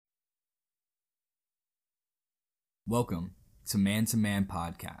Welcome to Man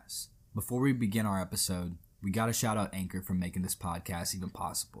Podcast. Before we begin our episode, we got to shout out Anchor for making this podcast even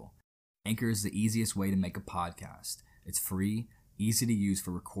possible. Anchor is the easiest way to make a podcast. It's free, easy to use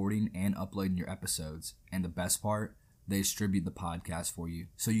for recording and uploading your episodes, and the best part, they distribute the podcast for you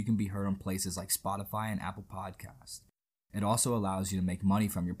so you can be heard on places like Spotify and Apple Podcasts. It also allows you to make money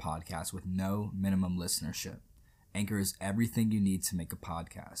from your podcast with no minimum listenership. Anchor is everything you need to make a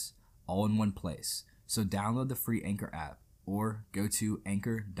podcast, all in one place. So download the free Anchor app or go to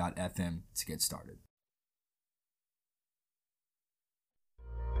anchor.fm to get started.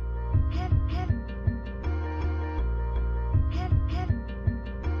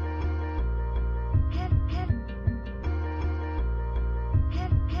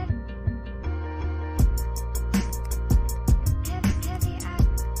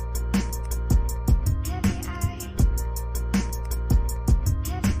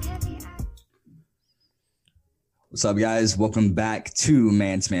 What's up, guys? Welcome back to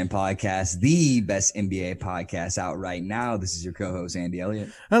Man to Man Podcast, the best NBA podcast out right now. This is your co-host, Andy Elliott.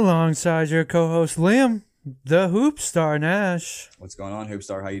 Alongside your co-host, Liam, the Hoop Star Nash. What's going on, Hoop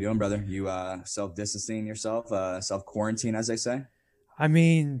Star? How you doing, brother? You self-distancing yourself, self-quarantine, as they say? I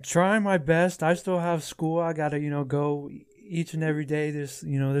mean, trying my best. I still have school. I got to, go each and every day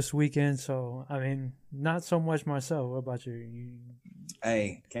this weekend. So, I mean, not so much myself. What about you?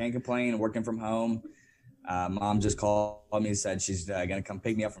 Hey, can't complain. Working from home. Mom just called me and said she's going to come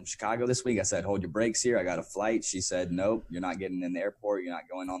pick me up from Chicago this week. I said, hold your brakes here. I got a flight. She said, nope, you're not getting in the airport. You're not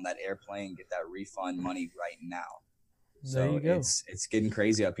going on that airplane. Get that refund money right now. There you go. It's getting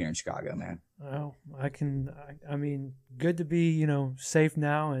crazy up here in Chicago, man. Well, I mean, good to be, safe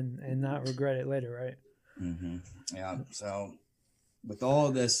now and not regret it later, right? Mm-hmm. Yeah. So with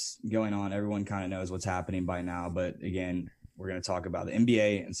all this going on, everyone kind of knows what's happening by now. But again, we're going to talk about the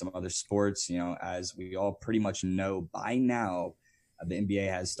NBA and some other sports. As we all pretty much know by now, the NBA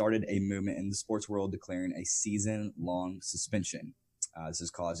has started a movement in the sports world declaring a season-long suspension. This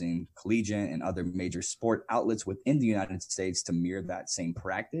is causing collegiate and other major sport outlets within the United States to mirror that same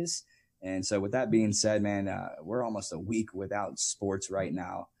practice. And so with that being said, man, we're almost a week without sports right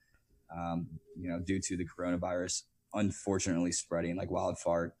now, due to the coronavirus, unfortunately spreading like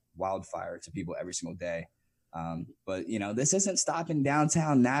wildfire to people every single day. But this isn't stopping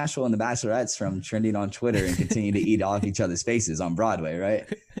downtown Nashville and the Bachelorettes from trending on Twitter and continue to eat off each other's faces on Broadway, right?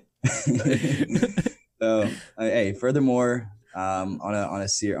 So, hey, furthermore, on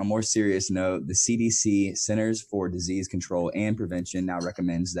a more serious note, the CDC, Centers for Disease Control and Prevention, now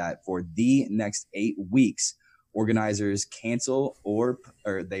recommends that for the next 8 weeks, organizers cancel or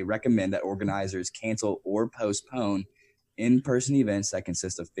they recommend that organizers cancel or postpone in-person events that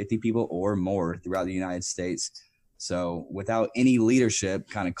consist of 50 people or more throughout the United States. So without any leadership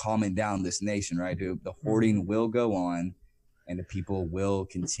kind of calming down this nation, right, the hoarding will go on and the people will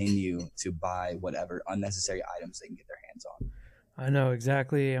continue to buy whatever unnecessary items they can get their hands on. I know,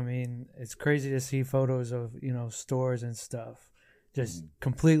 exactly. I mean, it's crazy to see photos of, stores and stuff just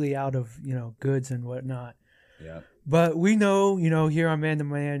completely out of, goods and whatnot. Yeah. But we know, here on Man to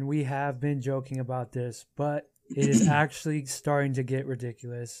Man, we have been joking about this, but it is actually starting to get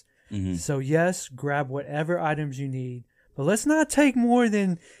ridiculous. Mm-hmm. So yes, grab whatever items you need, but let's not take more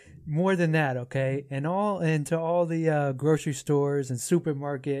than that, okay? And to all the grocery stores and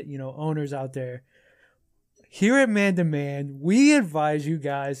supermarket, owners out there, here at Man to Man, we advise you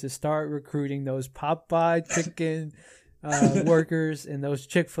guys to start recruiting those Popeye chicken workers and those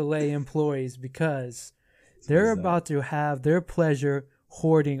Chick-fil-A employees because they're about to have their pleasure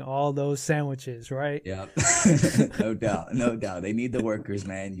hoarding all those sandwiches, right? Yeah, no doubt. They need the workers,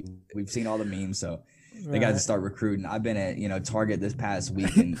 man. We've seen all the memes, so they got to start recruiting. I've been at Target this past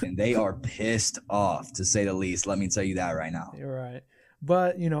week, and they are pissed off, to say the least. Let me tell you that right now. You're right.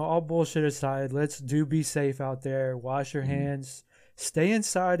 But, all bullshit aside, let's be safe out there. Wash your hands. Stay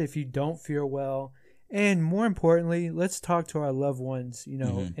inside if you don't feel well. And more importantly, let's talk to our loved ones,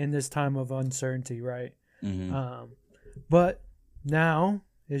 in this time of uncertainty, right? Mm-hmm. But now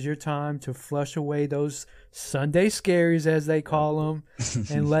is your time to flush away those Sunday scaries, as they call them,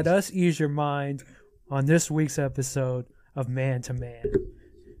 and let us ease your mind on this week's episode of Man to Man.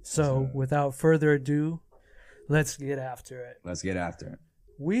 So, without further ado, let's get after it.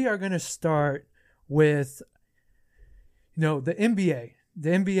 We are going to start with, the NBA. The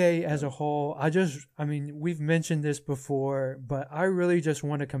NBA as a whole, we've mentioned this before, but I really just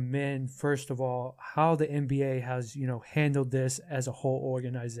want to commend, first of all, how the NBA has, handled this as a whole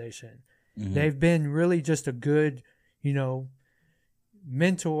organization. Mm-hmm. They've been really just a good,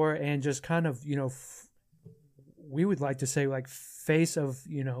 mentor and just kind of, we would like to say like face of,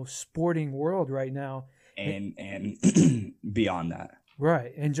 sporting world right now. and beyond that.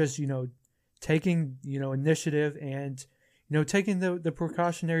 Right. And just, taking, initiative and, taking the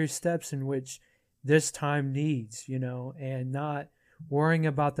precautionary steps in which this time needs, and not worrying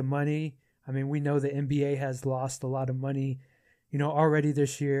about the money. I mean, we know the NBA has lost a lot of money, already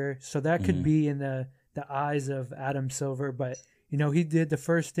this year. So that could be in the eyes of Adam Silver. But, he did the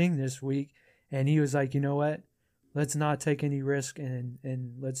first thing this week and he was like, you know what? Let's not take any risk and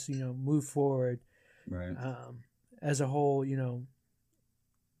let's, move forward. Right. As a whole,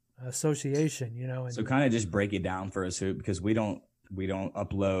 association, And so kind of just break it down for us, Hoop, because we don't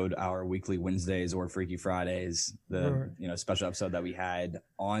upload our weekly Wednesdays or Freaky Fridays, the special episode that we had,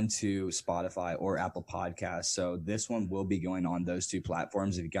 onto Spotify or Apple Podcasts. So this one will be going on those two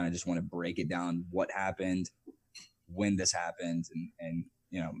platforms. If you kind of just want to break it down, what happened, when this happened, and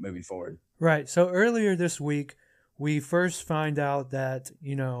moving forward. Right. So earlier this week, we first find out that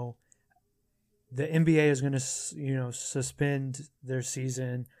the NBA is going to suspend their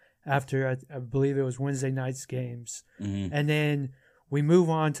season after I believe it was Wednesday night's games, and then we move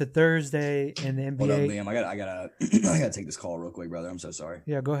on to Thursday and the NBA. Hold up, Liam. I gotta take this call real quick, brother. I'm so sorry.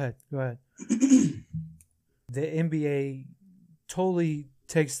 Yeah, go ahead. The NBA totally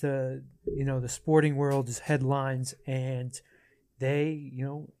takes the sporting world's headlines and they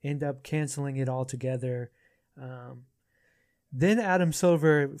end up canceling it altogether. Then Adam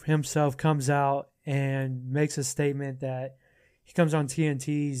Silver himself comes out and makes a statement that he comes on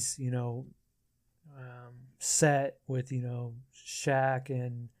TNT's, set with, Shaq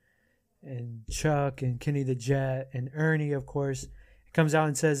and Chuck and Kenny the Jet and Ernie, of course. He comes out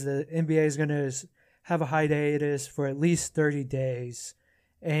and says the NBA is going to have a hiatus for at least 30 days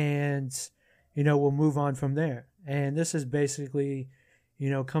and, we'll move on from there. And this is basically,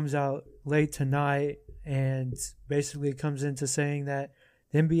 comes out late tonight and basically comes into saying that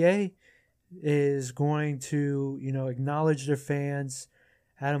the NBA is going to, acknowledge their fans.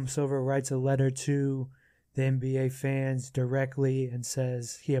 Adam Silver writes a letter to the NBA fans directly and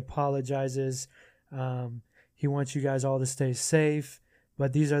says he apologizes. He wants you guys all to stay safe,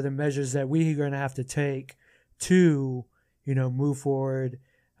 but these are the measures that we are going to have to take to, move forward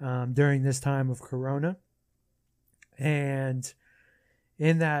during this time of Corona. And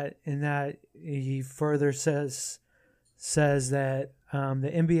in that, he further says that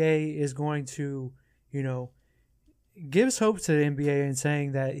the NBA is going to, gives hope to the NBA in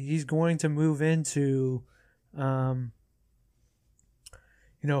saying that he's going to move into,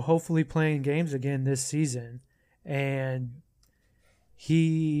 hopefully playing games again this season. And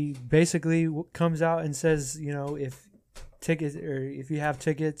he basically comes out and says, if you have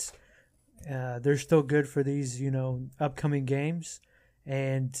tickets, they're still good for these, upcoming games.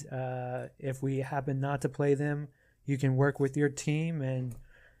 And if we happen not to play them, you can work with your team and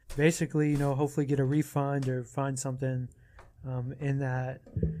basically, hopefully get a refund or find something in that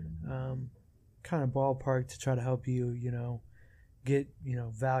kind of ballpark to try to help you, get,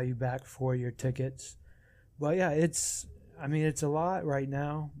 value back for your tickets. Well, yeah, it's a lot right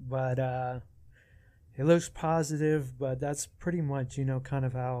now, but it looks positive, but that's pretty much, kind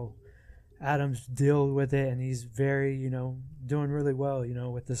of how Adams deal with it. And he's very, doing really well,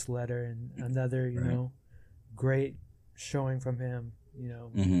 with this letter and another, great showing from him,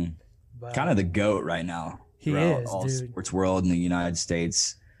 but kind of the GOAT right now. He is, all dude. Sports world in the United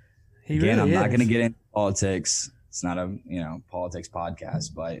States. Again, I'm not going to get into politics. It's not a politics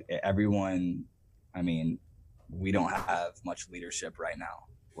podcast, but everyone, we don't have much leadership right now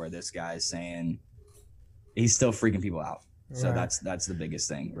where this guy's saying he's still freaking people out. So Right. that's the biggest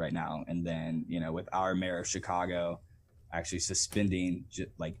thing right now. And then, with our mayor of Chicago actually suspending,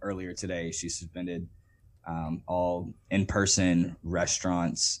 like earlier today, she suspended all in-person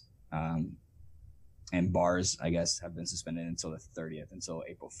restaurants and bars, I guess, have been suspended until the 30th, until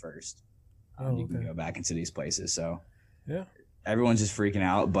April 1st. You can go back into these places. So Yeah. everyone's just freaking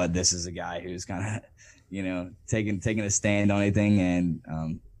out, but this is a guy who's kind of, taking a stand on anything.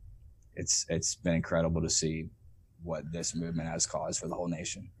 And it's been incredible to see what this movement has caused for the whole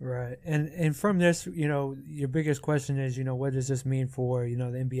nation. Right. And from this, your biggest question is, what does this mean for, the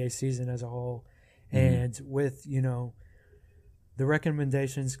NBA season as a whole? And with, the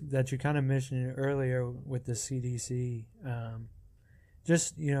recommendations that you kind of mentioned earlier with the CDC,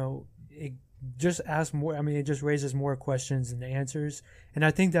 it just asks more. It just raises more questions than answers. And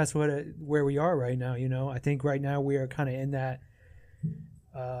I think that's where we are right now. I think right now we are kind of in that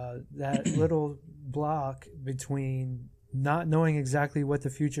little block between not knowing exactly what the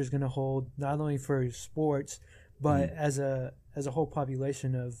future is going to hold, not only for sports, but as a whole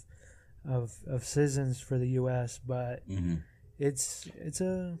population of citizens for the U.S. But it's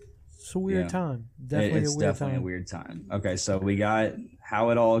a it's a weird Yeah. time. It's Definitely definitely a weird time. Okay, so we got how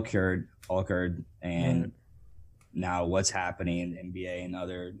it all occurred, and Right. now what's happening in the NBA and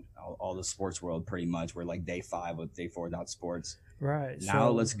all the sports world. Pretty much, we're like day 5 with day 4 without sports. Right. Now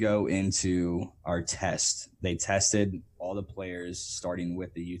So let's go into our test. They tested all the players, starting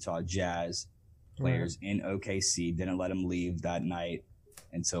with the Utah Jazz players in OKC. Didn't let them leave that night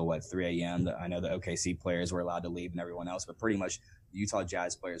until 3 a.m. I know the OKC players were allowed to leave and everyone else, but pretty much the Utah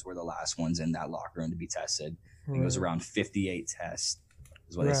Jazz players were the last ones in that locker room to be tested. I think it was around 58 tests,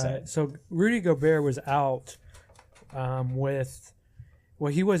 is what they said. So Rudy Gobert was out with.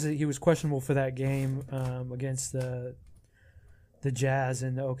 Well, he was questionable for that game against the Jazz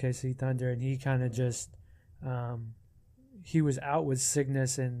and the OKC Thunder, and he kind of just he was out with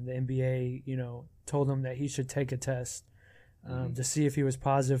sickness, and the NBA, told him that he should take a test to see if he was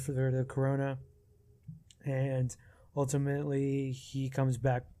positive for the corona, and ultimately he comes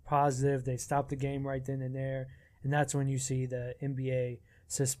back positive. They stop the game right then and there, and that's when you see the NBA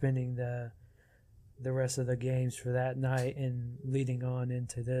suspending the rest of the games for that night and leading on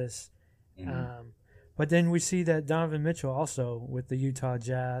into this. But then we see that Donovan Mitchell also with the Utah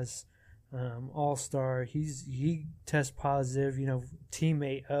Jazz, all-star. He tests positive,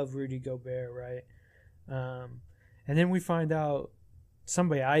 teammate of Rudy Gobert, right? And then we find out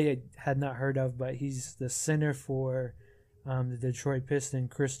somebody I had not heard of, but he's the center for the Detroit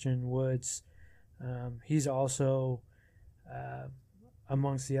Pistons, Christian Woods. He's also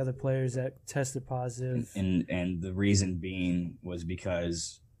amongst the other players that tested positive. And the reason being was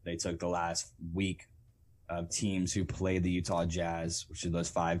because they took the last week of teams who played the Utah Jazz, which are those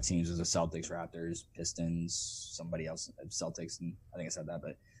 5 teams, was the Celtics, Raptors, Pistons, somebody else, Celtics, and I think I said that,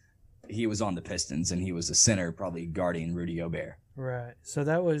 but he was on the Pistons, and he was the center, probably guarding Rudy Gobert. Right. So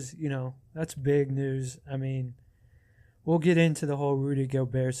that was, that's big news. I mean, we'll get into the whole Rudy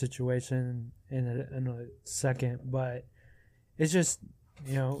Gobert situation in a second, but it's just,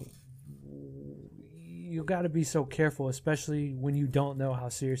 you got to be so careful, especially when you don't know how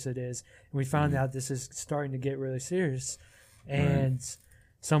serious it is. And we found out this is starting to get really serious, and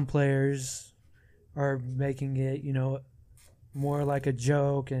some players are making it, more like a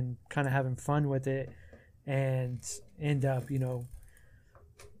joke and kind of having fun with it, and end up,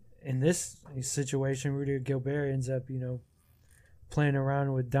 in this situation, Rudy Gobert ends up, playing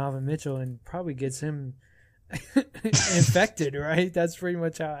around with Donovan Mitchell and probably gets him infected, right? That's pretty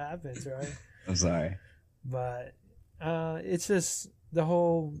much how it happens, right? I'm sorry. But it's just the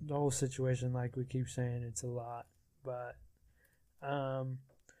whole situation, like we keep saying, it's a lot. But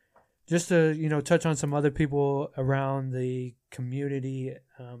just to touch on some other people around the community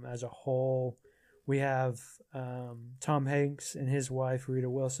as a whole, we have Tom Hanks and his wife Rita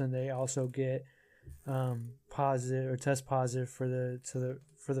Wilson. They also get positive or test positive for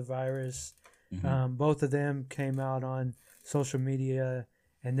the virus. Both of them came out on social media,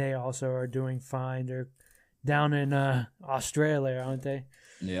 and they also are doing fine. They're down in Australia, aren't they?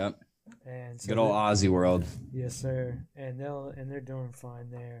 Yep. And so good old Aussie world. Yes, sir. And they're doing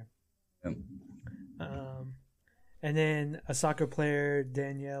fine there. Yep. And then a soccer player,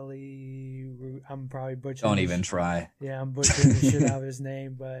 Daniele, I'm probably butchering. Don't even try. Yeah, I'm butchering the shit out of his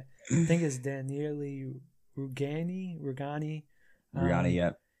name, but I think it's Daniele Rugani.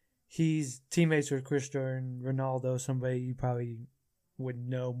 Yep. He's teammates with Cristiano Ronaldo, somebody you probably would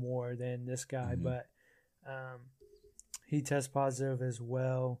know more than this guy, but he tests positive as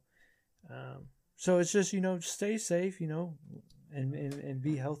well. So it's just, stay safe, and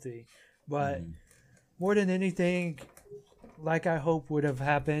be healthy. But more than anything, like I hope would have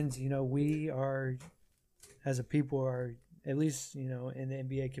happened, we are, as a people, are at least, in the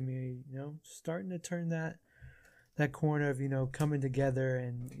NBA community, starting to turn that corner of, coming together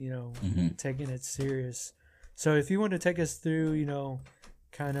and, taking it serious. So if you want to take us through,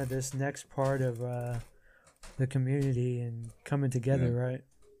 kind of this next part of the community and coming together, right?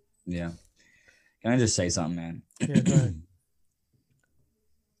 Yeah. Can I just say something, man? Yeah, go ahead.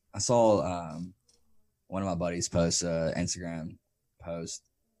 I saw one of my buddies post Instagram post,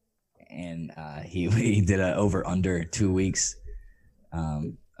 and he did a over under 2 weeks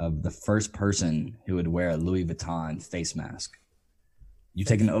of the first person who would wear a Louis Vuitton face mask. You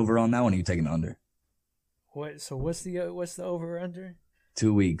taking the over on that one, or you taking the under? What? So what's the over under?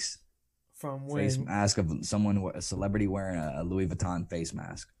 2 weeks. From when? Face mask of a celebrity wearing a Louis Vuitton face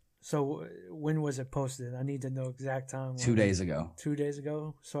mask. So when was it posted? I need to know exact time. 2 days ago. 2 days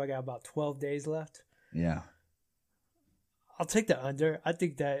ago. So I got about 12 days left. Yeah. I'll take the under. I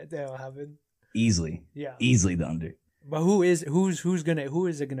think that'll happen. Easily. Yeah. Easily the under. But who is it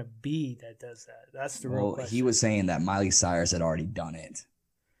gonna be that does that? That's the real question. He was saying that Miley Cyrus had already done it.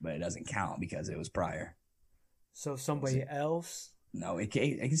 but it doesn't count because it was prior. So somebody else? No, it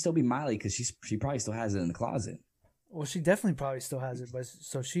can still be Miley because she probably still has it in the closet. Well, she definitely probably still has it, but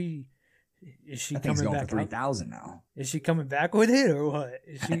so is she I think it's coming going back for 3,000 now. Is she coming back with it or what?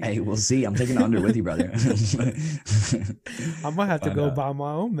 Is she? Hey, we'll see. I'm taking the under with you, brother. I might have to go buy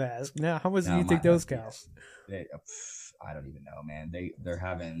my own mask now. How much do you think those cost? I don't even know, man. They're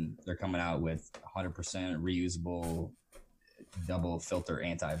coming out with 100% reusable double filter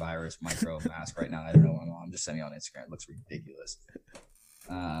antivirus micro mask right now. I don't know. I'm just sending it on Instagram. It looks ridiculous.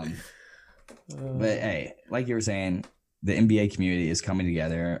 But hey, like you were saying, the NBA community is coming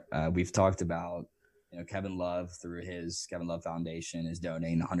together. We've talked about, Kevin Love through his Kevin Love Foundation is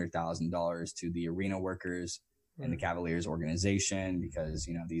donating $100,000 to the arena workers and the Cavaliers organization because,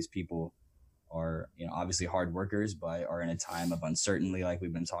 these people are, obviously hard workers, but are in a time of uncertainty like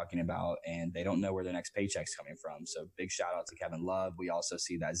we've been talking about, and they don't know where their next paycheck's coming from. So big shout out to Kevin Love. We also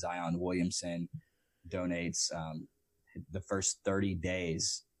see that Zion Williamson donates the first 30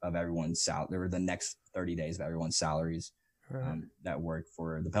 days of everyone's salary, or the next 30 days of everyone's salaries that work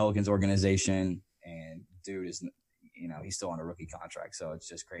for the Pelicans organization. And dude is, he's still on a rookie contract. So it's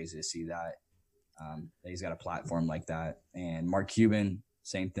just crazy to see that he's got a platform like that. And Mark Cuban,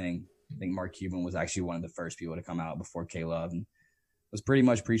 same thing. I think Mark Cuban was actually one of the first people to come out before K-Love and was pretty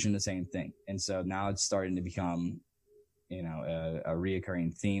much preaching the same thing. And so now it's starting to become, a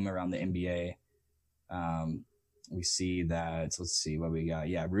reoccurring theme around the NBA. We see that, let's see what we got.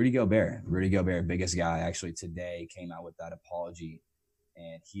 Yeah, Rudy Gobert, biggest guy, actually today came out with that apology,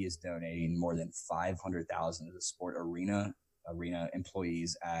 and he is donating more than $500,000 to the sport arena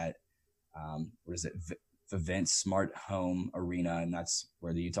employees at, Vivint Smart Home Arena, and that's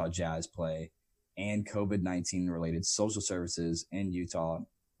where the Utah Jazz play, and COVID-19 related social services in Utah,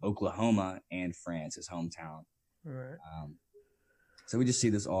 Oklahoma, and France, his hometown. All right. So we just see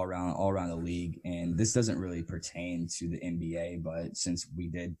this all around the league, and this doesn't really pertain to the NBA, but since we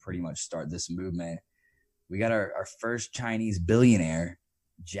did pretty much start this movement, we got our first Chinese billionaire,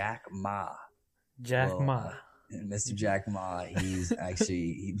 Jack Ma. Mr. Jack Ma, he's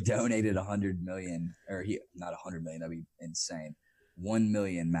actually, he donated 100 million, or not 100 million, that'd be insane, 1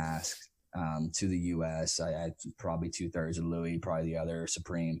 million masks to the U.S. I probably 2/3 of Louis, probably the other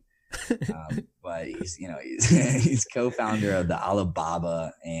Supreme. But he's co-founder of the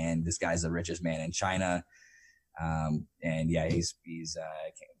Alibaba, and this guy's the richest man in China. And yeah, he's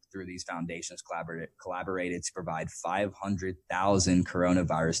through these foundations collaborated to provide 500,000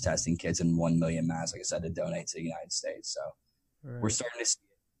 coronavirus testing kits and 1 million masks, like I said, to donate to the United States. So we're starting to see,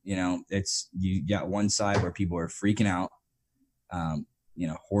 it's, you got one side where people are freaking out,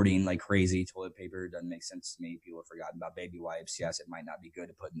 hoarding like crazy. Toilet paper doesn't make sense to me. People have forgotten about baby wipes. Yes, it might not be good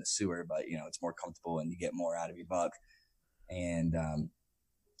to put in the sewer, but it's more comfortable and you get more out of your buck. And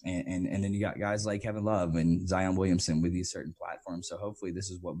then you got guys like Kevin Love and Zion Williamson with these certain platforms. So hopefully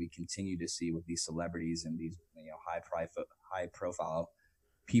this is what we continue to see with these celebrities and these high profile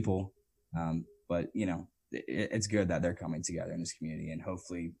people. But it's good that they're coming together in this community, and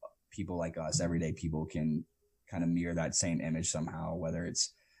hopefully people like us, everyday people, can kind of mirror that same image somehow, whether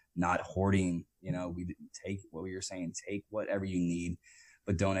it's not hoarding, we take what we were saying, take whatever you need,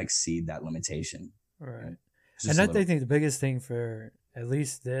 but don't exceed that limitation. All right. And I think the biggest thing for at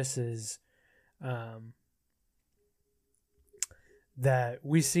least this is that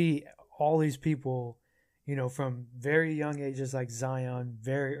we see all these people, from very young ages like Zion,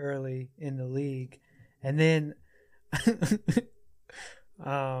 very early in the league. And then,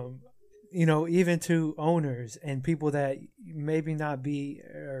 even to owners and people that maybe not be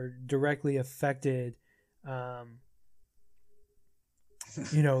or directly affected,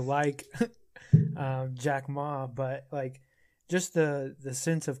 like Jack Ma, but like just the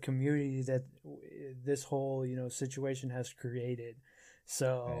sense of community that this whole situation has created.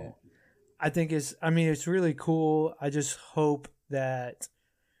 So I think it's really cool. I just hope that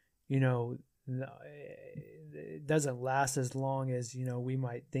it doesn't last as long as we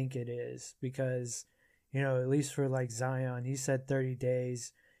might think it is, because at least for like Zion, he said 30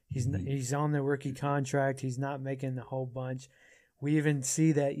 days. He's on the rookie contract. He's not making a whole bunch. We even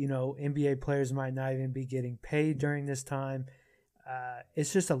see that NBA players might not even be getting paid during this time.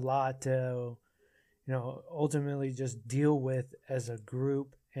 It's just a lot to ultimately just deal with as a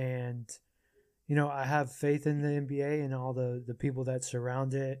group. And I have faith in the NBA and all the people that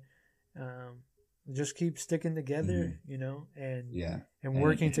surround it. Just keep sticking together, and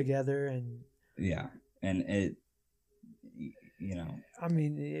working together, and it,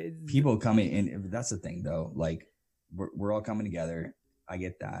 people coming in. That's the thing, though. Like we're all coming together. I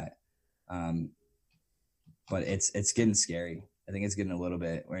get that, but it's getting scary. I think it's getting a little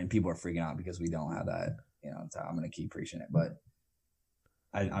bit where people are freaking out because we don't have that. So I'm gonna keep preaching it, but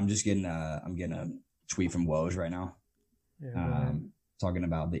I'm just I'm getting a tweet from Woj right now, Yeah, talking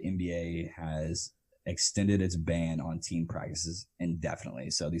about the NBA has extended its ban on team practices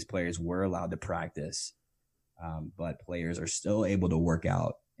indefinitely. So these players were allowed to practice, but players are still able to work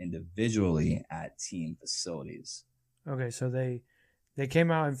out individually at team facilities. okay, so they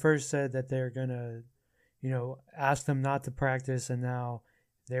came out and first said that they're gonna, ask them not to practice, and now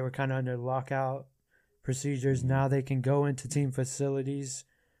they were kind of under lockout procedures. Mm-hmm. Now they can go into team facilities,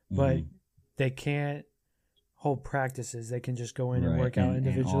 but they can't hold practices. They can just go in and work out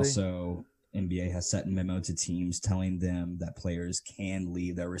individually. And also, NBA has sent a memo to teams telling them that players can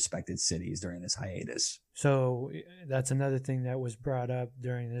leave their respected cities during this hiatus. So that's another thing that was brought up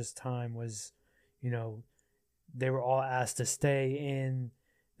during this time was, they were all asked to stay in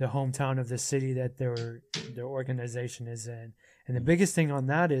the hometown of the city that their organization is in. And the biggest thing on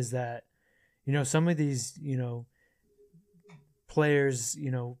that is that, some of these, players,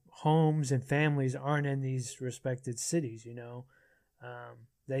 homes and families aren't in these respected cities,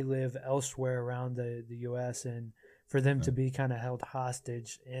 they live elsewhere around the U.S. and for them to be kind of held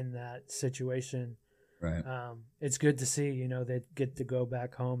hostage in that situation, right? It's good to see, they get to go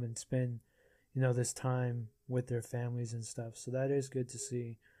back home and spend, this time with their families and stuff. So that is good to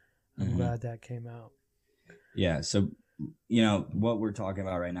see. I'm glad that came out. Yeah. So, what we're talking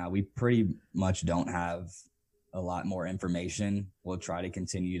about right now, we pretty much don't have a lot more information. We'll try to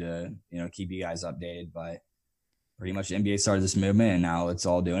continue to, keep you guys updated, but pretty much the NBA started this movement and now it's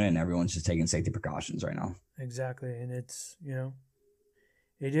all doing it and everyone's just taking safety precautions right now. Exactly. And it's,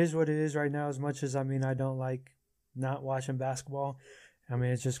 it is what it is right now. As much as, I don't like not watching basketball.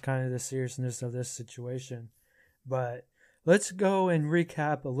 It's just kind of the seriousness of this situation. But let's go and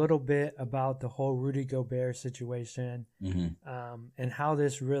recap a little bit about the whole Rudy Gobert situation, and how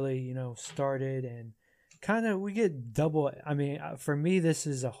this really, started, and kind of we get double. For me, this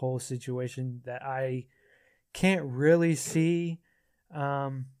is a whole situation that I can't really see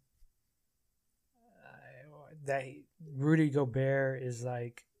that Rudy Gobert is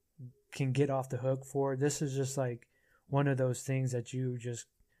can get off the hook for. This is just one of those things that you just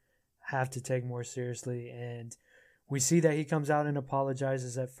have to take more seriously. And we see that he comes out and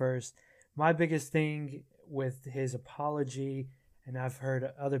apologizes at first. My biggest thing with his apology, and I've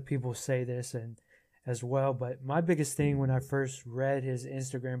heard other people say this and as well, but my biggest thing when I first read his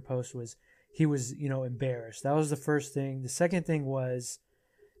Instagram post was he was, embarrassed. That was the first thing. The second thing was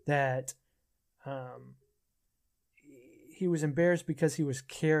that he was embarrassed because he was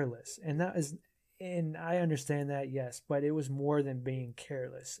careless. And I understand that, yes, but it was more than being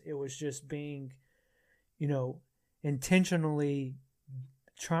careless. It was just being, intentionally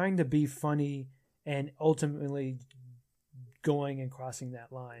trying to be funny and ultimately going and crossing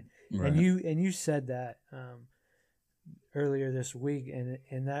that line. Right. And you said that earlier this week,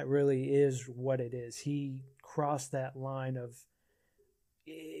 and that really is what it is. He crossed that line of,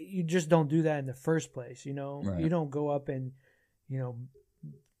 you just don't do that in the first place, Right. You don't go up and,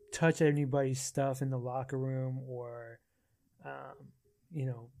 touch anybody's stuff in the locker room or,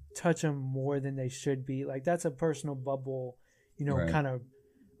 touch them more than they should be. That's a personal bubble, right. kind of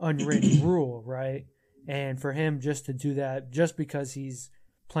unwritten rule, right? And for him just to do that just because he's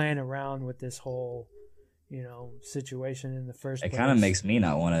playing around with this whole, situation in the first place. It kind of makes me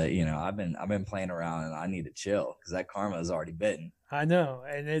not want to, I've been playing around and I need to chill because that karma is already bitten. I know.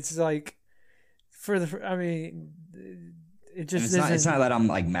 And it's it just isn't. It's not that I'm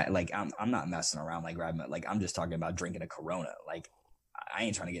I'm not messing around grabbing it. I'm just talking about drinking a Corona. I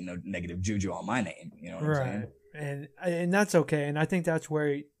ain't trying to get no negative juju on my name. You know what I'm saying? And that's okay. And I think that's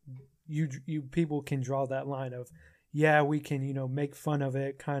where you people can draw that line of, yeah, we can, make fun of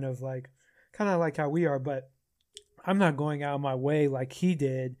it, kind of like how we are, but I'm not going out of my way like he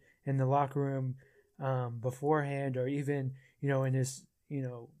did in the locker room beforehand, or even, in his,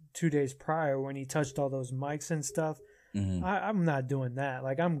 2 days prior when he touched all those mics and stuff. Mm-hmm. I'm not doing that.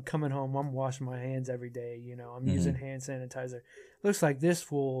 I'm coming home, I'm washing my hands every day, I'm using hand sanitizer. Looks like this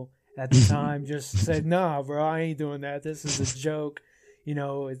fool at the time just said, nah, bro, I ain't doing that. This is a joke.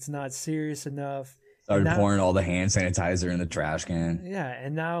 It's not serious enough. Started pouring all the hand sanitizer in the trash can. Yeah,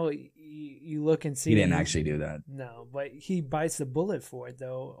 and now you look and see. He didn't actually do that. No, but he bites the bullet for it,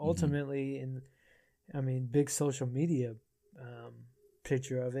 though. Ultimately, big social media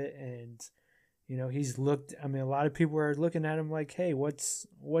picture of it, and he's looked. A lot of people are looking at him like, "Hey, what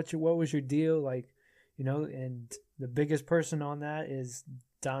was your deal?" And the biggest person on that is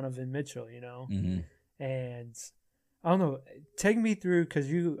Donovan Mitchell. And I don't know. Take me through,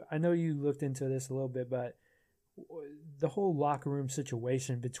 because I know you looked into this a little bit, but the whole locker room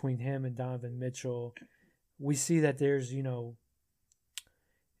situation between him and Donovan Mitchell, we see that there's,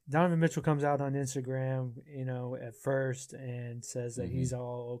 Donovan Mitchell comes out on Instagram, at first and says that he's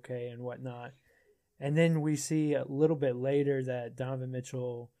all okay and whatnot. And then we see a little bit later that Donovan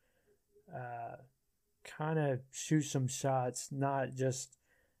Mitchell kind of shoots some shots, not just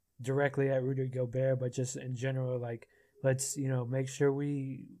directly at Rudy Gobert, but just in general, like, let's, make sure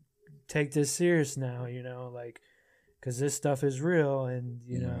we take this serious now, like, because this stuff is real.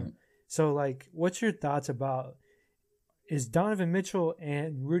 And, so, like, what's your thoughts about, is Donovan Mitchell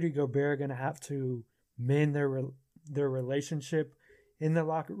and Rudy Gobert going to have to mend their relationship in the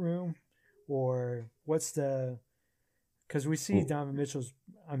locker room? Or what's because we see Donovan Mitchell's,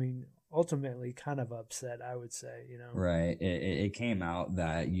 ultimately kind of upset, I would say, Right. It came out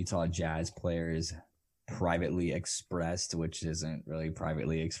that Utah Jazz players privately expressed, which isn't really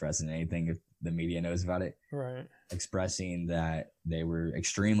privately expressing anything if the media knows about it. Right. Expressing that they were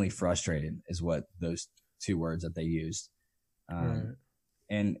extremely frustrated is what those two words that they used. Right.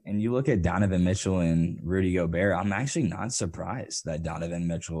 And you look at Donovan Mitchell and Rudy Gobert, I'm actually not surprised that Donovan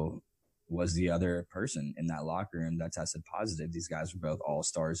Mitchell was the other person in that locker room that tested positive. These guys were both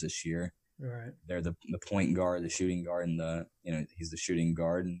all-stars this year. Right. They're the point guard, the shooting guard, and he's the shooting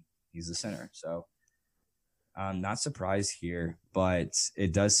guard and he's the center. So I'm not surprised here, but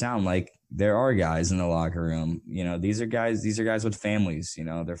it does sound like there are guys in the locker room. These are guys with families,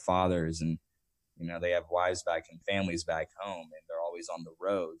 their fathers, and they have wives back and families back home, and they're always on the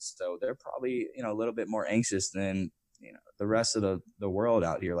road. So they're probably, a little bit more anxious than the rest of the world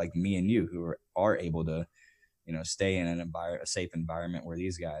out here, like me and you, who are able to, stay in a safe environment where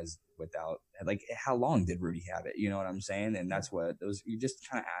these guys without, like, how long did Rudy have it? You know what I'm saying? And that's what you just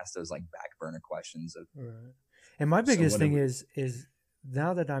kind of ask those like back burner questions of. Right. And my biggest thing is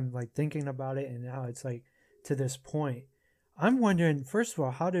now that I'm like thinking about it and now it's like to this point, I'm wondering, first of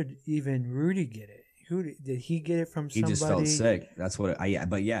all, how did even Rudy get it? Who did he get it from? Somebody? He just felt sick. That's what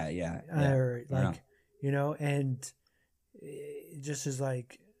but yeah. Or like, and it just is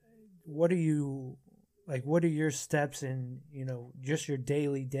like, what are your steps in, just your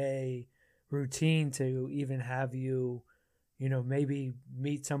daily day routine to even have you, maybe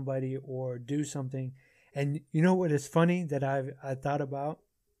meet somebody or do something. And you know what is funny that I thought about,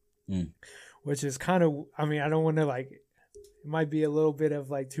 which is kind of, I don't want to like, it might be a little bit of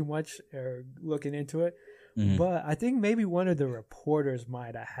like too much or looking into it, but I think maybe one of the reporters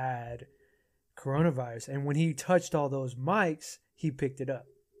might have had coronavirus, and when he touched all those mics, he picked it up.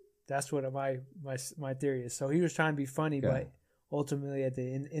 That's what my theory is. So he was trying to be funny, but ultimately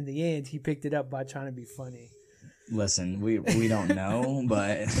in the end, he picked it up by trying to be funny. Listen, we don't know,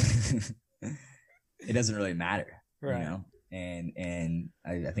 but it doesn't really matter, right? And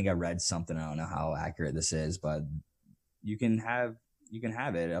I think I read something. I don't know how accurate this is, but you can have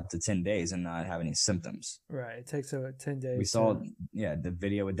it up to 10 days and not have any symptoms. Right. It takes 10 days. We saw, the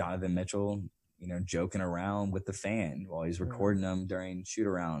video with Donovan Mitchell, joking around with the fan while he's recording them during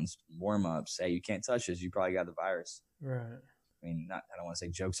shoot-arounds, warm-ups. Hey, you can't touch this. You probably got the virus. Right. I don't want to say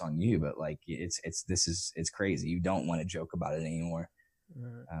joke's on you, but like it's crazy. You don't want to joke about it anymore.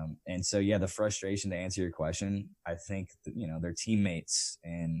 Right. And so, the frustration, to answer your question, I think that, their teammates,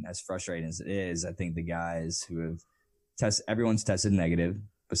 and as frustrating as it is, I think the guys who have everyone's tested negative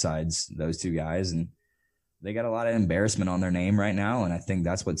besides those two guys, and they got a lot of embarrassment on their name right now. And I think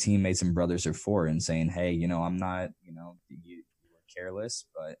that's what teammates and brothers are for, and saying, hey, I'm not, you were careless,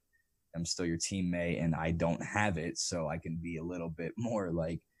 but I'm still your teammate and I don't have it. So I can be a little bit more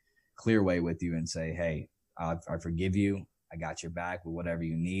like clear way with you and say, hey, I forgive you. I got your back with whatever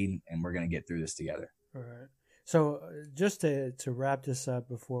you need, and we're going to get through this together. All right. So just to wrap this up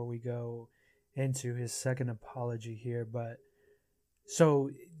before we go into his second apology here, but so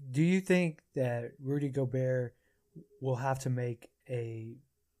do you think that Rudy Gobert will have to make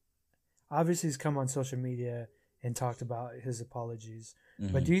obviously he's come on social media and talked about his apologies,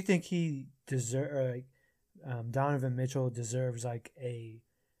 but do you think he Donovan Mitchell deserves like a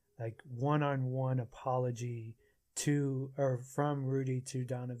one-on-one apology from Rudy to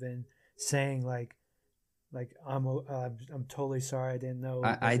Donovan, saying like I'm totally sorry, I didn't know.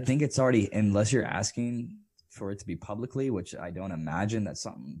 I think it's already, unless you're asking for it to be publicly, which I don't imagine that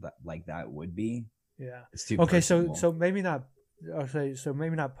something like that would be. Yeah. It's too okay. personal. So maybe not. Okay. So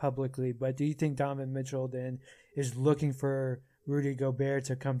maybe not publicly, but do you think Donovan Mitchell then is looking for Rudy Gobert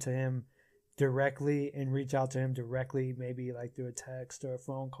to come to him directly and reach out to him directly, maybe like through a text or a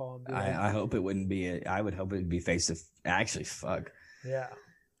phone call? And I hope it wouldn't be. I would hope it would be face to. Actually, fuck. Yeah.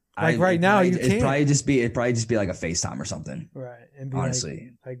 Like right now, you can't. It'd probably just be like a FaceTime or something. Right. And be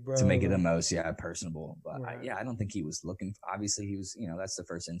honestly, like bro, to make it the most personable. But right. I don't think he was looking. Obviously, he was. That's the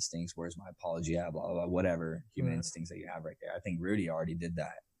first instincts. Where's my apology? Blah blah blah. Whatever human instincts that you have right there. I think Rudy already did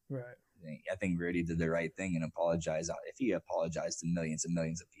that. Right. I think Rudy did the right thing and apologized. If he apologized to millions and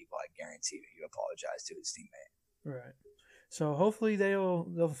millions of people, I guarantee you he apologized to his teammate. Right. So hopefully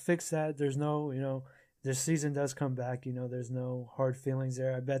they'll fix that. There's no, this season does come back. There's no hard feelings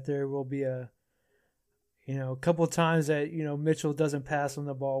there. I bet there will be a couple of times that Mitchell doesn't pass on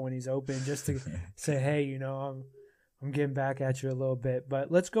the ball when he's open, just to say, hey, I'm getting back at you a little bit.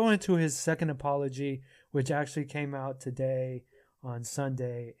 But let's go into his second apology, which actually came out today on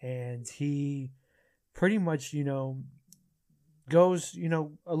Sunday, and he pretty much goes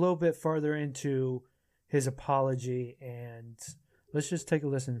a little bit further into his apology, and let's just take a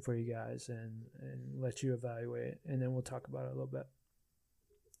listen for you guys and let you evaluate it, and then we'll talk about it a little bit.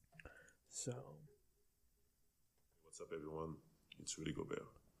 So, what's up, everyone? It's Rudy Gobert.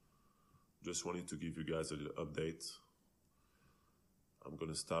 Just wanted to give you guys a little update. I'm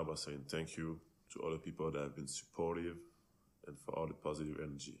going to start by saying thank you to all the people that have been supportive and for all the positive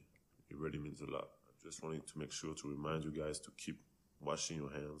energy. It really means a lot. I just wanted to make sure to remind you guys to keep washing your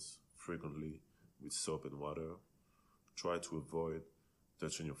hands frequently with soap and water. Try to avoid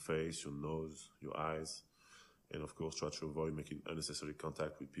touching your face, your nose, your eyes, and of course try to avoid making unnecessary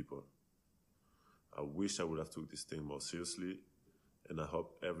contact with people. I wish I would have took this thing more seriously, and I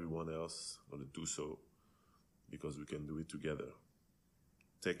hope everyone else gonna do so, because we can do it together.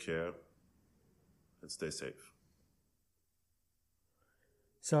 Take care and stay safe.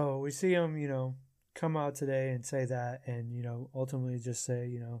 So we see him, come out today and say that, and, ultimately just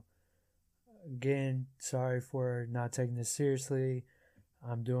say, again, sorry for not taking this seriously.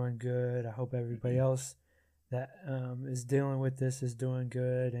 I'm doing good. I hope everybody else that is dealing with this is doing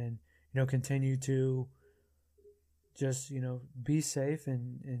good, and, continue to just, be safe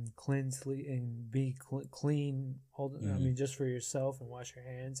and cleansely and be clean. Just for yourself, and wash your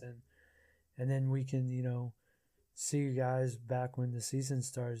hands, and then we can, see you guys back when the season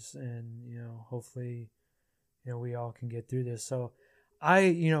starts, and hopefully we all can get through this. So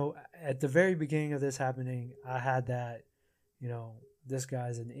I at the very beginning of this happening, I had that this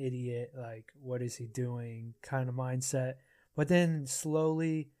guy's an idiot, like what is he doing kind of mindset. But then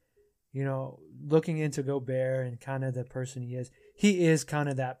slowly looking into Gobert and kind of the person he is kind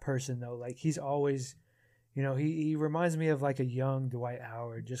of that person though. Like he's always he reminds me of like a young Dwight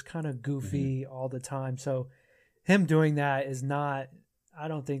Howard, just kind of goofy all the time. So him doing that is not, I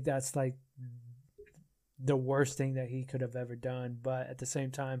don't think that's like the worst thing that he could have ever done. But at the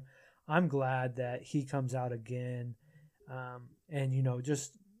same time, I'm glad that he comes out again and,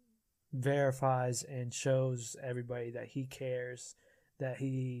 just verifies and shows everybody that he cares, that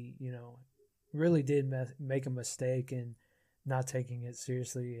he, really did make a mistake and not taking it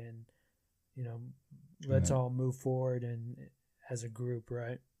seriously. And, let's all move forward and as a group,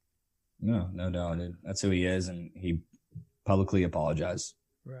 right? No doubt, dude. That's who he is, and he publicly apologized.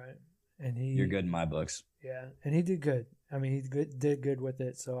 Right, and you're good in my books. Yeah, and he did good. I mean, he did good with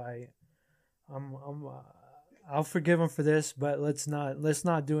it. So I'll forgive him for this, but let's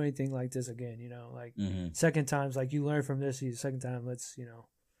not do anything like this again. Like second time's like you learn from this. Second time, let's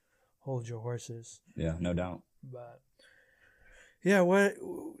hold your horses. Yeah, no doubt. But yeah,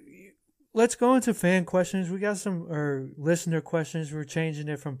 let's go into fan questions. We got some listener questions. We're changing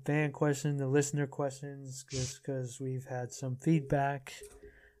it from fan question to listener questions just because we've had some feedback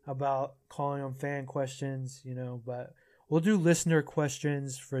about calling them fan questions, but we'll do listener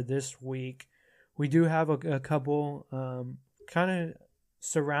questions for this week. We do have a couple kind of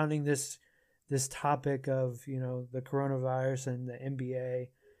surrounding this topic of, the coronavirus and the NBA.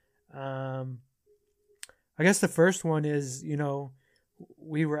 I guess the first one is,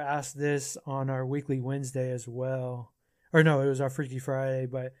 we were asked this on our weekly Wednesday as well. Or no, it was our Freaky Friday,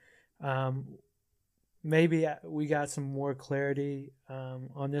 but maybe we got some more clarity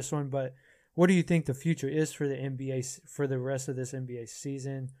on this one. But what do you think the future is for the NBA for the rest of this NBA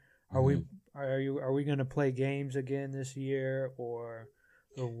season? Are we going to play games again this year or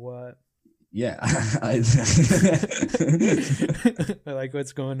what? Yeah, like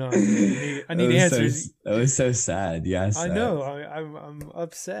what's going on? I need answers. That was so sad. Yes, I know. I'm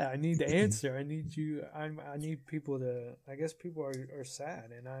upset. I need the answer. I need you. I need people to. I guess people are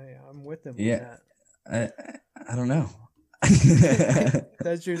sad, and I'm with them. Yeah, on that. I don't know.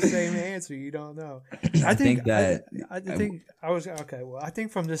 That's your same answer. You don't know. I think I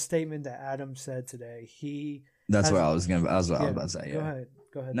think from the statement that Adam said today, That's what I was about to say. Yeah.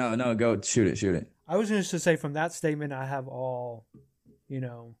 Go ahead. No, go shoot it. I was going to say from that statement, I have all,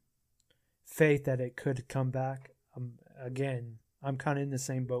 faith that it could come back. Again, I'm kind of in the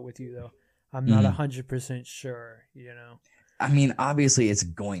same boat with you though. I'm not 100% sure, you know. I mean, obviously it's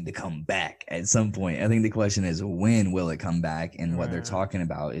going to come back at some point. I think the question is, when will it come back? And what they're talking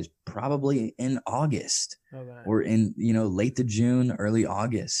about is probably in August or in, late to June, early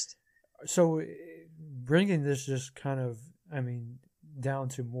August. So bringing this just kind of, down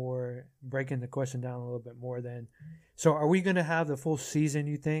to more, breaking the question down a little bit more then. So are we going to have the full season,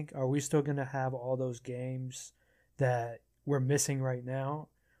 you think? Are we still going to have all those games that we're missing right now?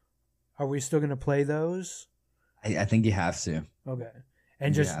 Are we still going to play those? I think you have to. Okay.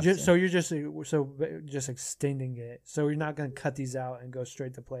 And you're just extending it. So you're not going to cut these out and go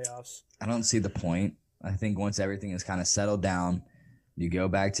straight to playoffs. I don't see the point. I think once everything is kind of settled down, you go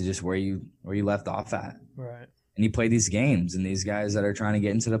back to just where you left off at. Right. And you play these games, and these guys that are trying to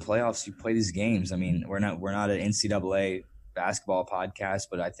get into the playoffs, you play these games. I mean, we're not an NCAA basketball podcast,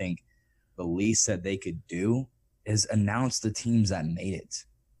 but I think the least that they could do is announce the teams that made it.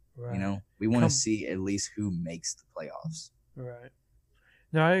 Right. We want to see at least who makes the playoffs. Right.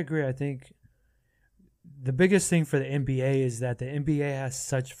 No, I agree. I think the biggest thing for the NBA is that the NBA has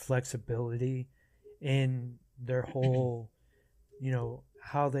such flexibility in their whole,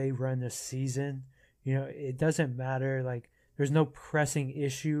 how they run the season. It doesn't matter. Like, there's no pressing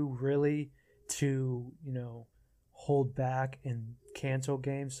issue really to, hold back and cancel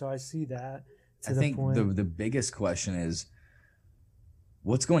games. So I see that. I think the biggest question is,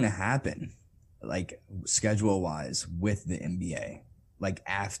 what's going to happen, like, schedule-wise with the NBA? Like,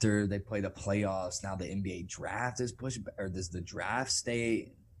 after they play the playoffs, now the NBA draft is pushed, or does the draft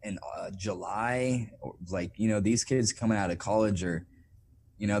stay in July? Or, like, these kids coming out of college are,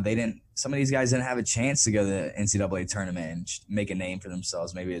 some of these guys didn't have a chance to go to the NCAA tournament and make a name for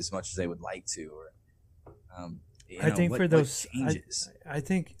themselves, maybe as much as they would like to. Or, I think for those changes, I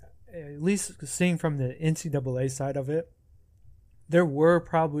think at least seeing from the NCAA side of it, there were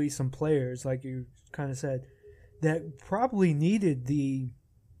probably some players, like you kind of said, that probably needed the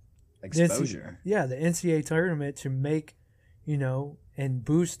exposure. The NCAA tournament to make, and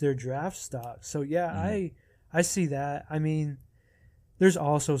boost their draft stock. So I see that. I mean, there's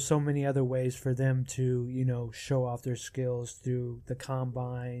also so many other ways for them to, show off their skills through the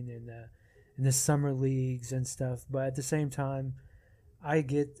combine and the summer leagues and stuff. But at the same time, I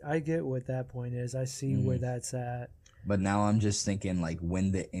get what that point is. I see where that's at. But now I'm just thinking, like,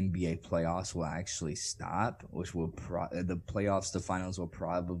 when the NBA playoffs will actually stop, which will the playoffs, the finals will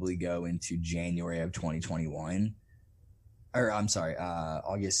probably go into January of 2021. Or I'm sorry,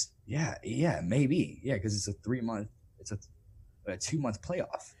 August. Yeah, maybe. Yeah, because it's a 2-month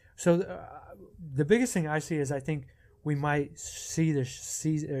playoff. So the biggest thing I see is I think we might see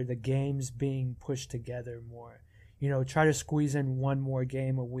the games being pushed together more. Try to squeeze in one more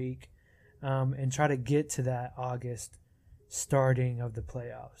game a week. And try to get to that August starting of the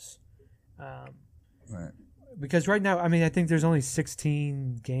playoffs. Right. Because right now, I think there's only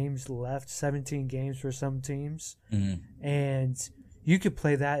 16 games left, 17 games for some teams. Mm-hmm. And you could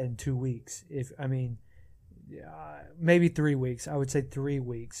play that in 2 weeks. Maybe 3 weeks. I would say 3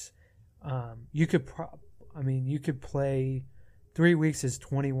 weeks. You could play 3 weeks is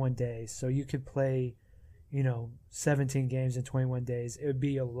 21 days. So you could play, 17 games in 21 days. It would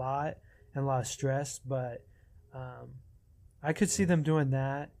be a lot and a lot of stress, but I could see them doing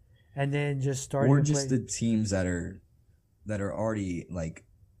that, and then just starting. Or just the teams that are already, like,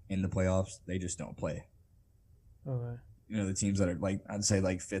 in the playoffs, they just don't play. Okay. The teams that are, like, I'd say,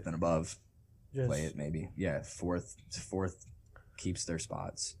 like, 5th and above play it maybe. Yeah, fourth keeps their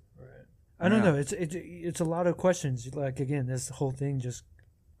spots. Right. I don't know. It's a lot of questions. Like, again, this whole thing just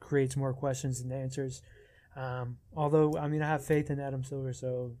creates more questions than answers. Although I have faith in Adam Silver,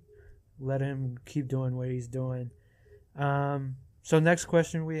 so let him keep doing what he's doing. So next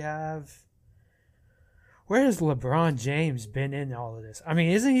question we have, where has LeBron James been in all of this?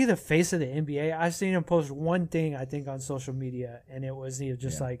 Isn't he the face of the NBA? I've seen him post one thing, I think, on social media, and it was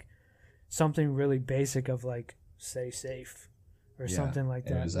like something really basic of, like, stay safe or something like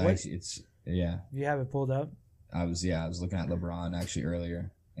that. It was actually, You have it pulled up? I was looking at LeBron actually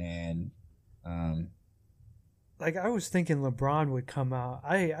earlier, and like, I was thinking LeBron would come out.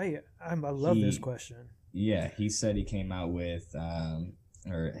 I love this question. Yeah, he said he came out with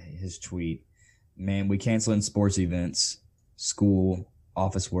or his tweet, man, we canceling sports events, school,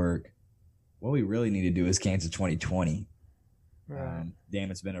 office work. What we really need to do is cancel 2020. Right.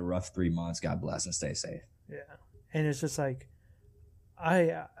 Damn, it's been a rough 3 months. God bless and stay safe. Yeah, and it's just like,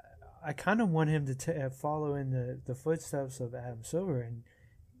 I kind of want him to follow in the footsteps of Adam Silver, and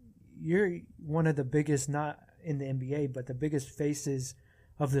you're one of the biggest, not in the NBA, but the biggest faces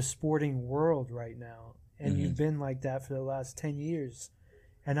of the sporting world right now, and Mm-hmm. you've been like that for the last 10 years,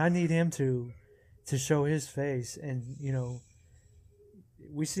 and I need him to show his face. And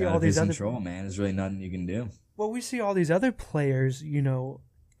we see Out all of his these other control, man. There's really nothing you can do. well, we see all these other players,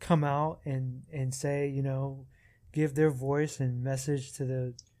 come out and say, give their voice and message to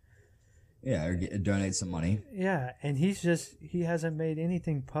the Yeah, or donate some money. yeah, and he hasn't made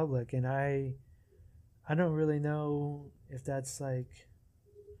anything public, and I don't really know if that's like,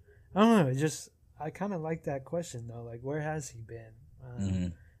 I don't know. I kind of like that question though. Like, where has he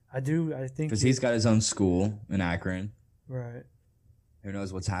been? I think Because he's got his own school in Akron. right. Who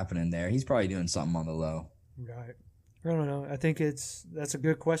knows what's happening there? He's probably doing something on the low. Right. I don't know. I think that's a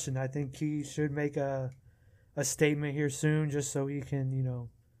good question. I think he should make a statement here soon, just so he can,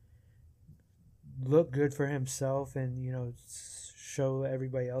 look good for himself and show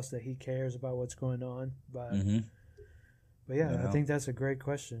everybody else that he cares about what's going on. But yeah, Yeah. I think that's a great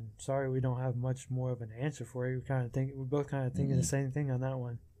question. Sorry, we don't have much more of an answer for you. We're both kind of thinking the same thing on that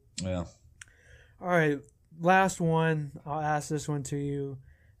one. Yeah. All right, last one. I'll ask this one to you.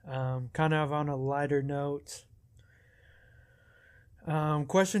 Kind of on a lighter note.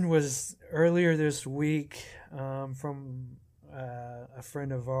 Question was earlier this week from a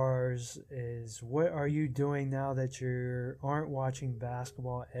friend of ours is, what are you doing now that you aren't watching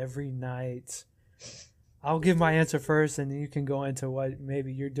basketball every night? I'll give my answer first, and then you can go into what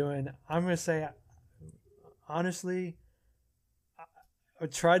maybe you're doing. I'm going to say, honestly, I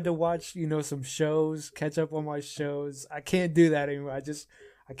tried to watch, some shows, catch up on my shows. I can't do that anymore.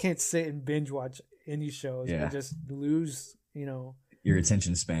 I can't sit and binge watch any shows. Yeah. I just lose, Your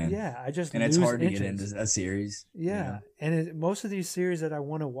attention span. yeah, I just And it's lose hard to interest. get into a series. Yeah, and most of these series that I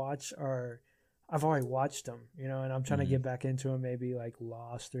want to watch I've already watched them, and I'm trying to get back into them, maybe like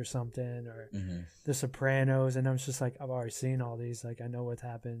Lost or something, or The Sopranos, and I'm just like, I've already seen all these, like I know what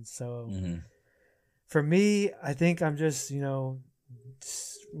happens. So for me, I think I'm just,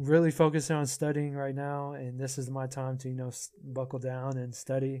 really focusing on studying right now, and this is my time to, buckle down and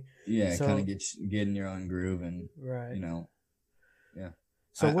study. Yeah, So- kind of get in your own groove and, Right. yeah.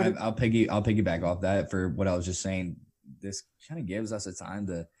 So I'll piggyback off that for what I was just saying. This kind of gives us a time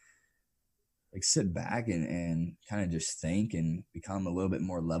to like sit back and kind of just think and become a little bit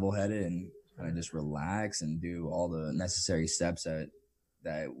more level-headed and kind of just relax and do all the necessary steps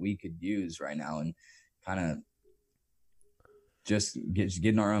that we could use right now and kind of just get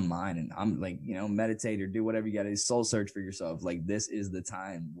in our own mind. And I'm like, meditate or do whatever you got to soul search for yourself. Like, this is the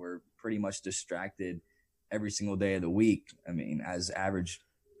time. We're pretty much distracted every single day of the week. I mean, as average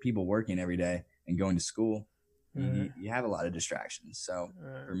people working every day and going to school, you have a lot of distractions. So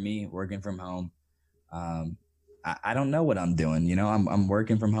for me, working from home, I don't know what I'm doing. I'm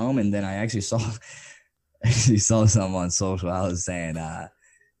working from home, and then I actually saw something on social. I was saying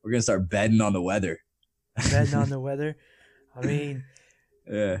we're gonna start betting on the weather. betting on the weather. I mean,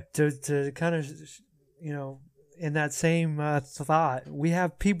 Yeah. to kind of, in that same thought, we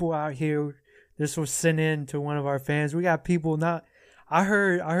have people out here. This was sent in to one of our fans. We got people not. I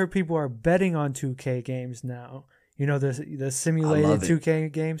heard people are betting on 2K games now. The simulated 2K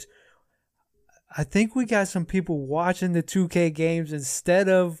games. I think we got some people watching the 2K games instead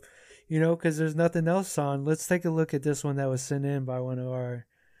of, because there's nothing else on. Let's take a look at this one that was sent in by one of our,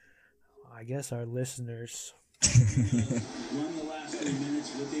 I guess, our listeners. Run the last 3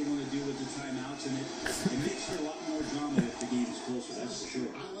 minutes, what they want to do with the timeouts, and it makes for a lot more drama if the game is closer, that's for sure.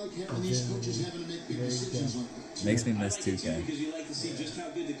 I like having these coaches having to make big decisions like that. Makes me miss I like it too, 2K. because you like to see just how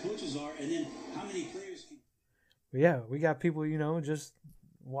good the coaches are, and then how many players can... But yeah, we got people, just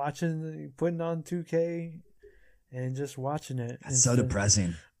watching, putting on 2K and just watching it. That's so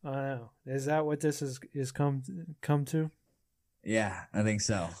depressing. I know. Is that what this is come to? Yeah, I think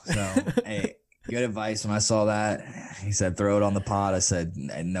so. So, hey, good advice. When I saw that, he said, throw it on the pod. I said,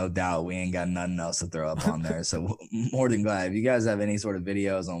 no doubt we ain't got nothing else to throw up on there. So more than glad. If you guys have any sort of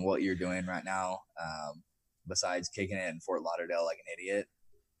videos on what you're doing right now, besides kicking it in Fort Lauderdale like an idiot,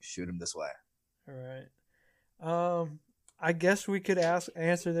 shoot them this way. All right. I guess we could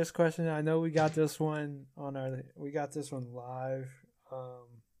answer this question. I know we got this one live.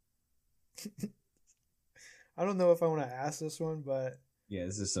 I don't know if I want to ask this one, but Yeah,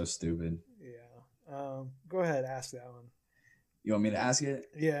 this is so stupid. yeah. Go ahead, ask that one. You want me to ask it?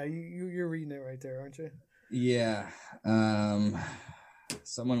 Yeah, you're reading it right there, aren't you? Yeah.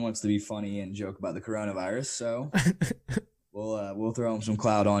 Someone wants to be funny and joke about the coronavirus, so we'll throw him some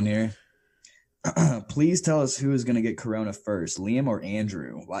clout on here. Please tell us who is going to get corona first, Liam or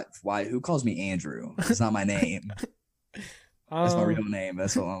Andrew? Why? Who calls me Andrew? It's not my name. That's my real name.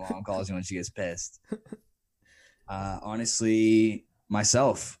 That's what my mom calls me when she gets pissed. Honestly,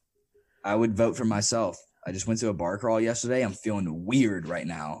 Myself. I would vote for myself. I just went to a bar crawl yesterday. I'm feeling weird right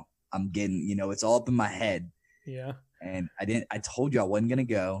now. I'm getting, it's all up in my head. Yeah. And I told you I wasn't going to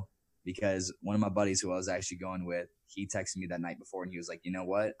go because one of my buddies who I was actually going with, he texted me that night before and he was like, you know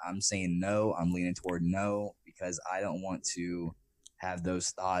what? I'm saying no. I'm leaning toward no because I don't want to have those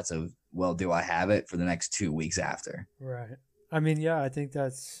thoughts of, well, do I have it for the next 2 weeks after? Right. I mean, yeah, I think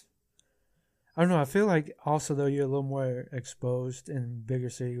that's, I don't know. I feel like also though you're a little more exposed in bigger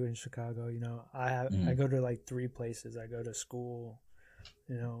city in Chicago. I go to like 3 places. I go to school,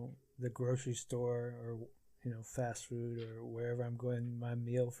 the grocery store, or fast food, or wherever I'm going my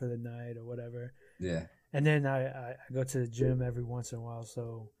meal for the night or whatever. Yeah. And then I go to the gym every once in a while.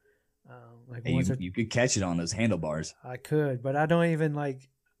 So hey, you could catch it on those handlebars. I could, but I don't even like.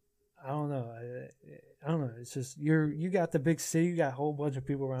 I don't know. I don't know. It's just you got the big city. You got a whole bunch of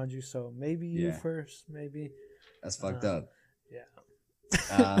people around you. So maybe you first. Maybe that's fucked up.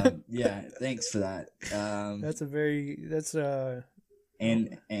 Yeah. Yeah. Thanks for that.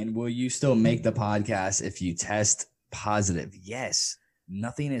 And will you still make the podcast if you test positive? Yes.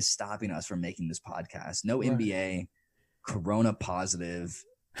 Nothing is stopping us from making this podcast. No right. NBA, Corona positive.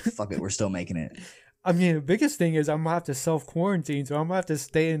 Fuck it. We're still making it. I mean, the biggest thing is I'm going to have to self-quarantine, so I'm going to have to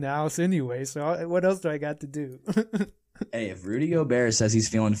stay in the house anyway. So what else do I got to do? Hey, if Rudy Gobert says he's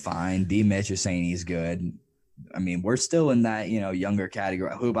feeling fine, D. Mitch is saying he's good. I mean, we're still in that, younger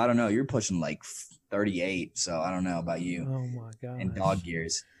category. Hoop, I don't know. You're pushing like 38, so I don't know about you. Oh, my God. In dog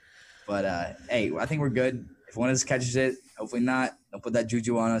years. But, hey, I think we're good. If one of us catches it, hopefully not. Don't put that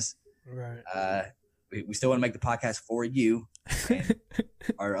juju on us. Right. We still want to make the podcast for you and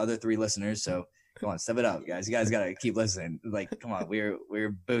our other 3 listeners, so come on, step it up, guys. You guys gotta keep listening. Like, come on, we're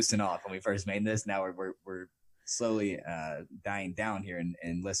boosting off when we first made this. Now we're slowly dying down here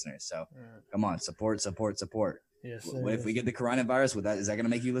in listeners. So come on, support. Yes. What if we get the coronavirus? Is that gonna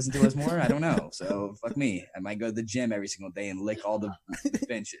make you listen to us more? I don't know. So fuck me. I might go to the gym every single day and lick all the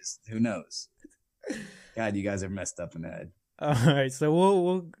benches. Who knows? God, you guys are messed up in the head. All right, so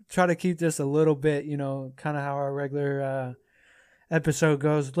we'll try to keep this a little bit, kind of how our regular episode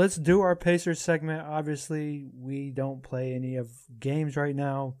goes. Let's do our Pacers segment. Obviously, we don't play any of games right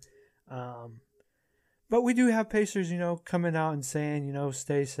now. But we do have Pacers, coming out and saying,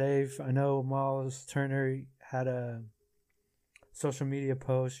 stay safe. I know Miles Turner had a social media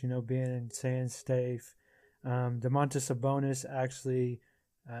post, being and saying safe. Domantas Sabonis actually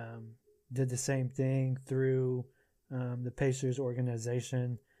did the same thing through the Pacers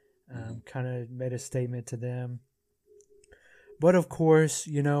organization, kind of made a statement to them. But of course,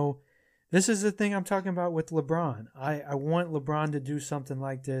 this is the thing I'm talking about with LeBron. I want LeBron to do something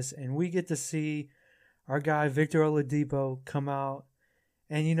like this, and we get to see our guy Victor Oladipo come out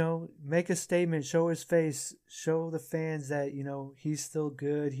and, make a statement, show his face, show the fans that, he's still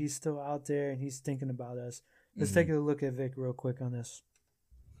good, he's still out there, and he's thinking about us. Let's take a look at Vic real quick on this.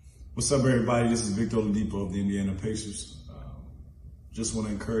 What's up, everybody? This is Victor Oladipo of the Indiana Pacers. Just want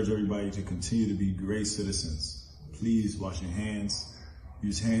to encourage everybody to continue to be great citizens. Please wash your hands,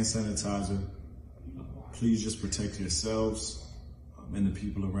 use hand sanitizer. Please just protect yourselves and the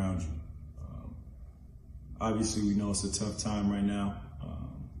people around you. Obviously, we know it's a tough time right now,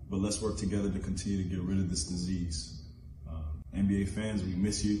 but let's work together to continue to get rid of this disease. NBA fans, we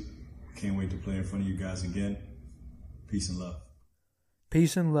miss you. Can't wait to play in front of you guys again. Peace and love.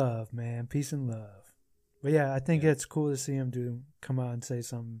 Peace and love, man. Peace and love. But yeah, I think it's cool to see him come out and say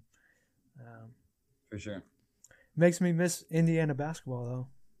something. For sure. Makes me miss Indiana basketball, though.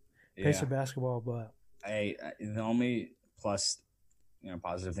 Yeah. Pacer basketball, but the only plus,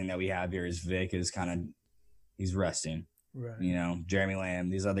 positive thing that we have here is Vic is he's resting. Right. Jeremy Lamb,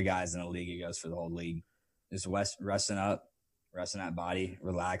 these other guys in the league, he goes for the whole league. Just resting up, resting that body,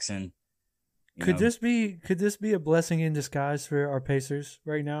 relaxing. Could this be a blessing in disguise for our Pacers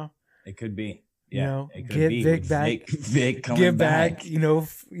right now? It could be. Yeah, it could get be. Vic back. Vic coming get back.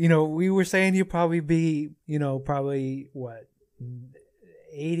 We were saying he'll probably be, probably what,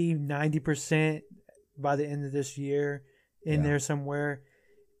 80, 90% by the end of this year in there somewhere.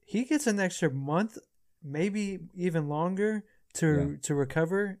 He gets an extra month, maybe even longer to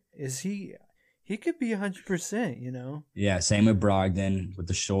recover. He could be 100%, Yeah, same with Brogdon with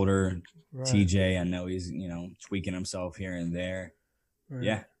the shoulder. Right. TJ, I know he's, tweaking himself here and there. Right.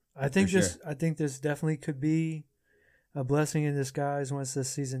 Yeah. I think this definitely could be a blessing in disguise once the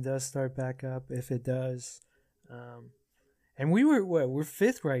season does start back up, if it does. And we're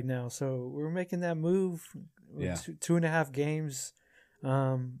 5th right now, so we're making that move. Yeah. 2.5 games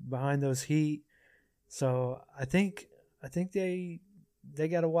behind those Heat. So I think they they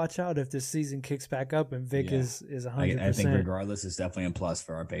got to watch out if this season kicks back up and Vic is 100%. I think regardless, it's definitely a plus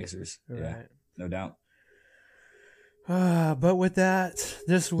for our Pacers. Right. Yeah, no doubt. But with that,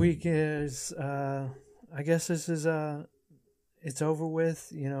 this week is, I guess this is, it's over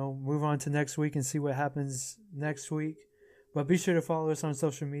with. Move on to next week and see what happens next week. But be sure to follow us on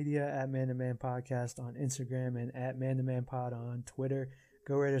social media at Man to Man Podcast on Instagram and at Man to Man Pod on Twitter.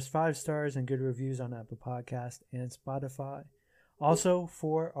 Go rate us 5 stars and good reviews on Apple Podcast and Spotify. Also,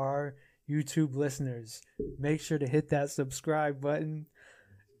 for our YouTube listeners, make sure to hit that subscribe button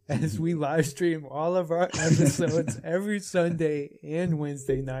as we live stream all of our episodes every Sunday and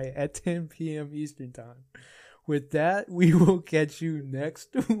Wednesday night at 10 p.m. Eastern Time. With that, we will catch you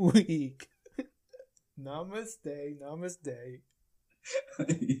next week. Namaste.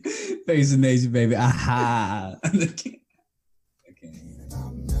 Face amazing, baby. Aha. I can't even.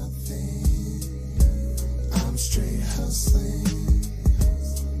 I'm nothing. I'm straight hustling.